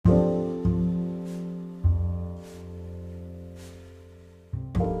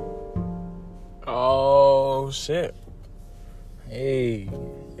shit. Hey,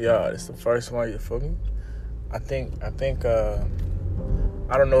 yeah, it's the first one, you feel me? I think, I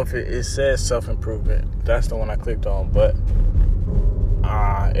don't know if it says self-improvement. That's the one I clicked on, but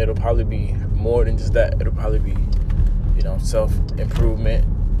it'll probably be more than just that. It'll probably be, self-improvement,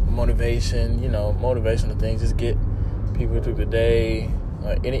 motivation, motivational things. Just get people through the day.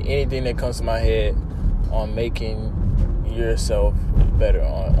 Like anything that comes to my head on making yourself better,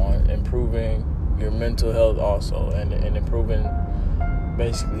 on improving your mental health also, and improving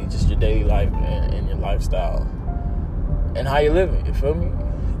basically just your daily life and your lifestyle and how you're living, you feel me?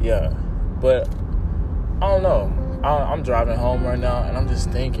 Yeah. But I don't know. I'm driving home right now and I'm just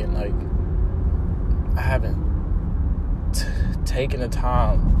thinking, like, I haven't taken the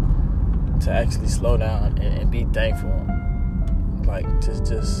time to actually slow down and be thankful. Like, to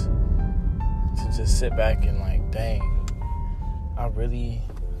just sit back and, like, dang, I really,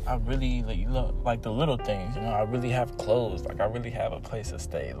 like the little things, I really have clothes. Like, I really have a place to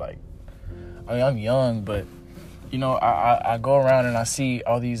stay. Like, I mean, I'm young, but, I go around and I see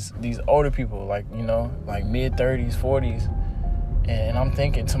all these older people, like, like mid-30s, 40s, and I'm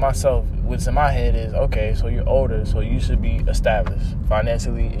thinking to myself, what's in my head is, okay, so you're older, so you should be established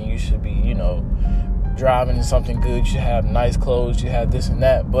financially, and you should be, driving in something good, you should have nice clothes, you have this and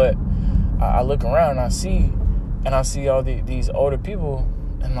that. But I look around and I see all these older people,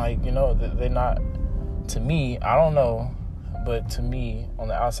 and, like, they're not, to me, I don't know, but to me, on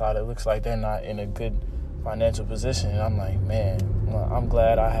the outside, it looks like they're not in a good financial position. And I'm like, man, I'm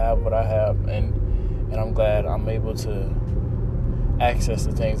glad I have what I have, and I'm glad I'm able to access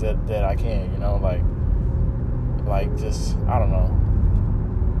the things that I can, like just, I don't know,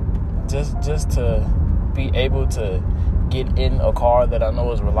 just to be able to get in a car that I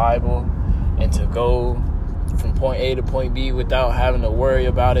know is reliable and to go from point A to point B without having to worry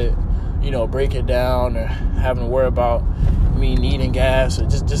about it, break it down, or having to worry about me needing gas, or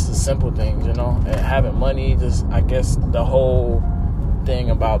just the simple things, and having money. Just, I guess, the whole thing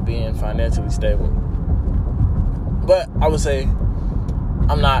about being financially stable. But I would say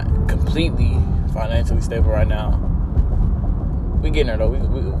I'm not completely financially stable right now. We getting there though.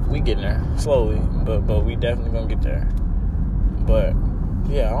 We getting there slowly, but we definitely gonna get there. But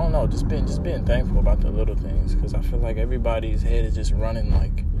yeah, I don't know. Just being thankful about the little things, because I feel like everybody's head is just running,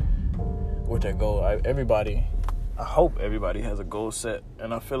 like, with their goal. I hope everybody has a goal set,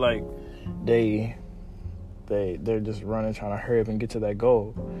 and I feel like they're just running, trying to hurry up and get to that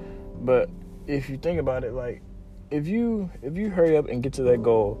goal. But if you think about it, like, if you hurry up and get to that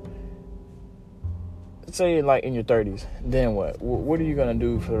goal, say, like, in your 30s, then what are you gonna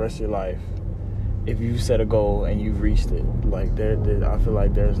do for the rest of your life if you set a goal and you've reached it? Like, I feel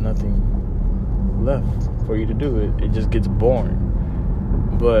like there's nothing left for you to do. It just gets boring.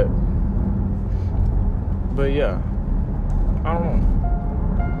 But yeah, I don't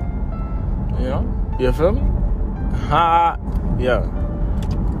know. You feel me? Yeah.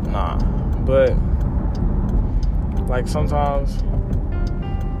 Nah. But, like, sometimes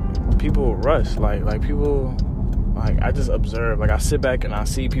people rush. Like people, like, I just observe. Like, I sit back and I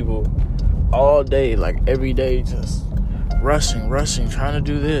see people all day, like, every day, just rushing, trying to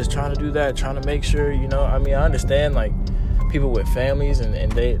do this, trying to do that, trying to make sure, I mean, I understand, like, people with families,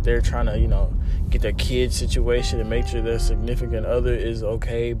 and they're trying to, get their kids situation and make sure their significant other is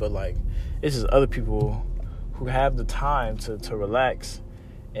okay. But, like, it's just other people who have the time to relax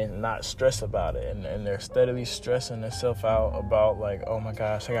and not stress about it, and they're steadily stressing themselves out about, like, oh my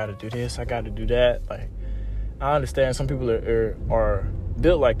gosh, I gotta do this, I gotta do that. Like, I understand some people are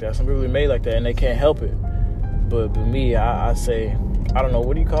built like that, some people are made like that, and they can't help it. But me, I say, I don't know,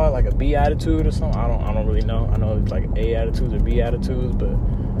 what do you call it, like a B attitude or something? I don't really know. I know it's like A attitudes or B attitudes, but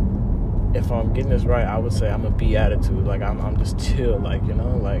if I'm getting this right, I would say I'm a B attitude. Like, I'm just chill, like,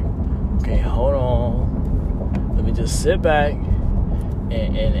 like, okay, hold on, let me just sit back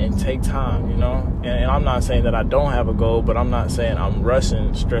and take time, and I'm not saying that I don't have a goal, but I'm not saying I'm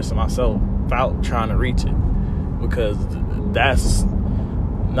rushing, stressing myself out trying to reach it, because that's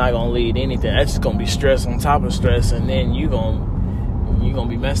not gonna lead to anything. That's just gonna be stress on top of stress, and then you gonna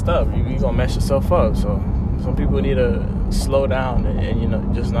be messed up. You gonna mess yourself up. So some people need to slow down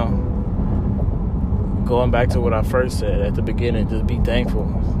and just going back to what I first said at the beginning, just be thankful.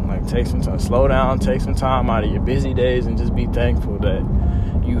 Like, take some time, slow down, take some time out of your busy days, and just be thankful that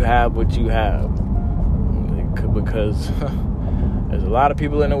you have what you have. Because there's a lot of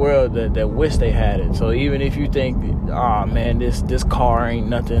people in the world that wish they had it. So even if you think, oh man, this car ain't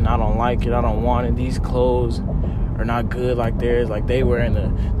nothing, I don't like it, I don't want it, these clothes are not good like theirs, like they wearing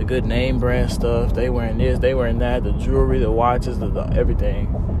the good name brand stuff, they wearing this, they wearing that, the jewelry, the watches, the everything.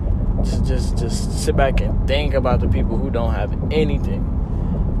 just sit back and think about the people who don't have anything,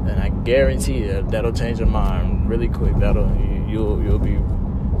 and I guarantee that'll change your mind really quick. You'll be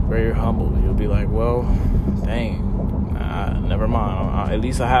very humble. You'll be like, well, dang, never mind. At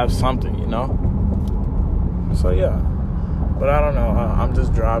least I have something, you know. So yeah, but I don't know. I'm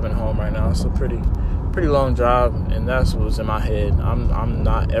just driving home right now. It's a pretty long drive, and that's what's in my head. I'm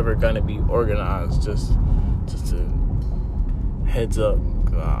not ever gonna be organized. Just to heads up.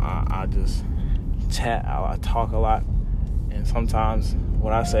 I just chat. I talk a lot, and sometimes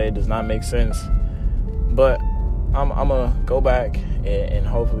what I say does not make sense. But I'm gonna go back and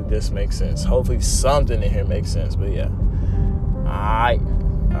hopefully this makes sense. Hopefully something in here makes sense. But yeah,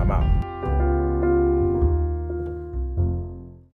 I'm out.